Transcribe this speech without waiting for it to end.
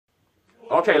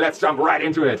Okay, let's jump right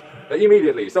into it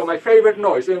immediately. So my favorite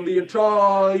noise in the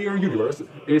entire universe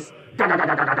is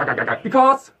Gagagagagagagaga,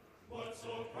 because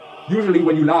usually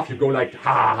when you laugh you go like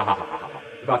ha ha ha ha ha.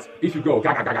 But if you go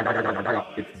Gagagagagagagaga,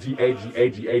 it's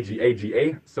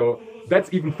G-A-G-A-G-A-G-A-G-A. So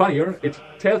that's even funnier. It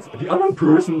tells the other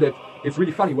person that it's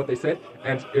really funny what they said,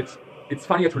 and it's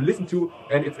funnier to listen to,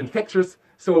 and it's infectious.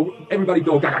 So everybody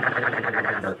go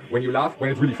Gagagagagagagaga when you laugh. When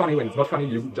it's really funny, when it's not funny,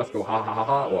 you just go ha ha ha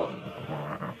ha or.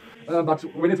 But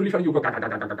when it's really funny, you go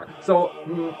Gagagagagagaga. So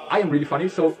I am really funny.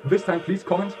 So this time, please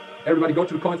comment. Everybody go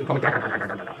to the comments and comment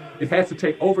Gagagagagagaga. It has to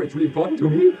take over. It's really important to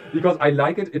me because I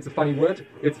like it. It's a funny word.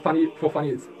 It's funny for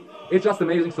funny. It's just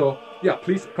amazing. So yeah,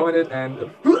 please comment it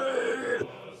and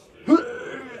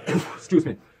excuse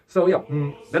me. So yeah,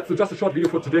 that's just a short video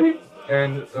for today.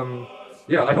 And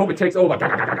yeah, I hope it takes over.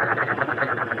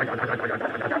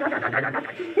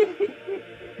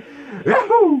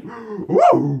 Yahoo!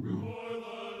 Woo!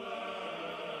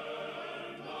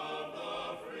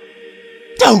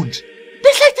 Don't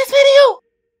dislike this video!